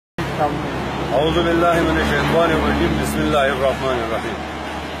اعوذ باللہ من الشیطان الرجیم بسم اللہ الرحمن الرحیم.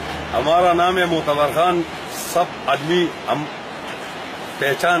 ہمارا نام ہے موتبر خان. سب آدمی ہم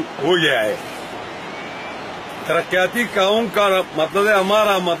پہچان ہو گیا ہے. ترقیاتی کاموں کا مطلب ہے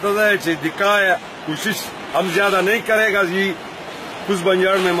ہمارا مطلب ہے دکھایا کوشش ہم زیادہ نہیں کرے گا جی. کچھ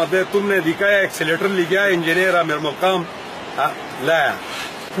بنجاڑ میں مطلب تم نے دکھایا ایکسیلیٹر لے گیا انجینئر میرا مقام لایا.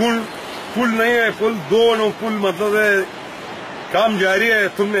 پل نہیں ہے, پل دونوں پل مطلب ہے کام جاری ہے.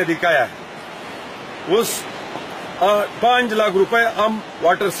 تم نے دکھایا اس 5 لاکھ روپے ہم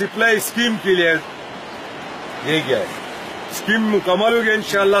واٹر سپلائی اسکیم کے لیے دے گیا ہے. اسکیم مکمل ہو گیا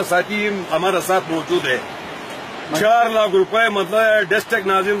انشاءاللہ. ساتھی ہمارا ساتھ موجود ہے. 4 لاکھ روپے مطلب ڈسٹرکٹ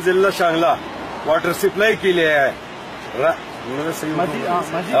نازم ضلع شانگلہ واٹر سپلائی کے لیے ہے.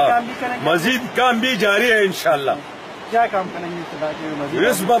 مزید کام بھی جاری ہے انشاءاللہ. کیا کام کریں گے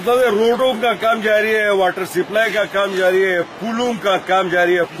اس مطلب روڈوں کا کام جاری ہے, واٹر سپلائی کا کام جاری ہے, پلوں کا کام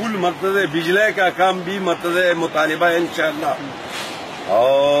جاری ہے. پل مطلب بجلی کا کام بھی مطلب مطالبہ ہے انشاءاللہ.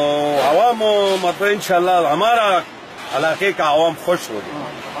 اور عوام مطلب انشاءاللہ ہمارا علاقے کا عوام خوش ہو جائے.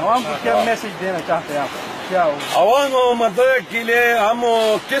 عوام کو کیا میسج دینا چاہتے ہیں آپ؟ کیا عوام مطلب کے لیے ہم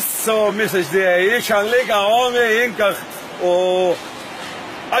کس میسج دے؟ یہ شانگلے کا عوام ہے, ان کا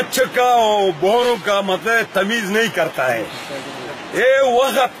اچھا کا بہروں کا مطلب تمیز نہیں کرتا ہے. یہ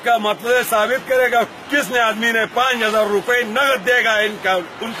وقت کا مطلب ثابت کرے گا کس نے آدمی نے 5,000 روپے نقد دے گا.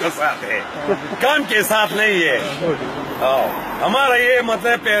 ان کا ساتھ ہے, کام کے ساتھ نہیں ہے. ہمارا یہ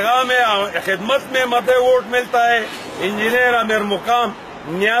مطلب پیغام ہے. خدمت میں مطلب ووٹ ملتا ہے. انجینئر امیر مقام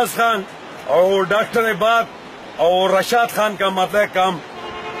نیاز خان اور ڈاکٹر عباد اور رشاد خان کا مطلب کام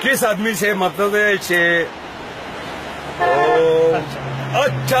کس آدمی سے مطلب ہے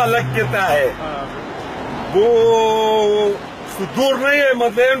اچھا لگتا ہے. وہ دور نہیں ہے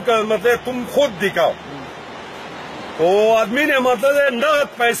مطلب ان کا مطلب تم خود دکھاؤ. وہ آدمی نے مطلب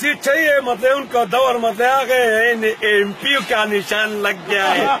نقد پیسے چاہیے مطلب ان کا دور مطلب آ گئے. ایم پی کا نشان لگ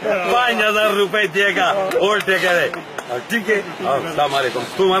گیا ہے. 5,000 روپے دے گا اور ٹھیک ہے. السلام علیکم.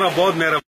 تمہارا بہت مہربانی.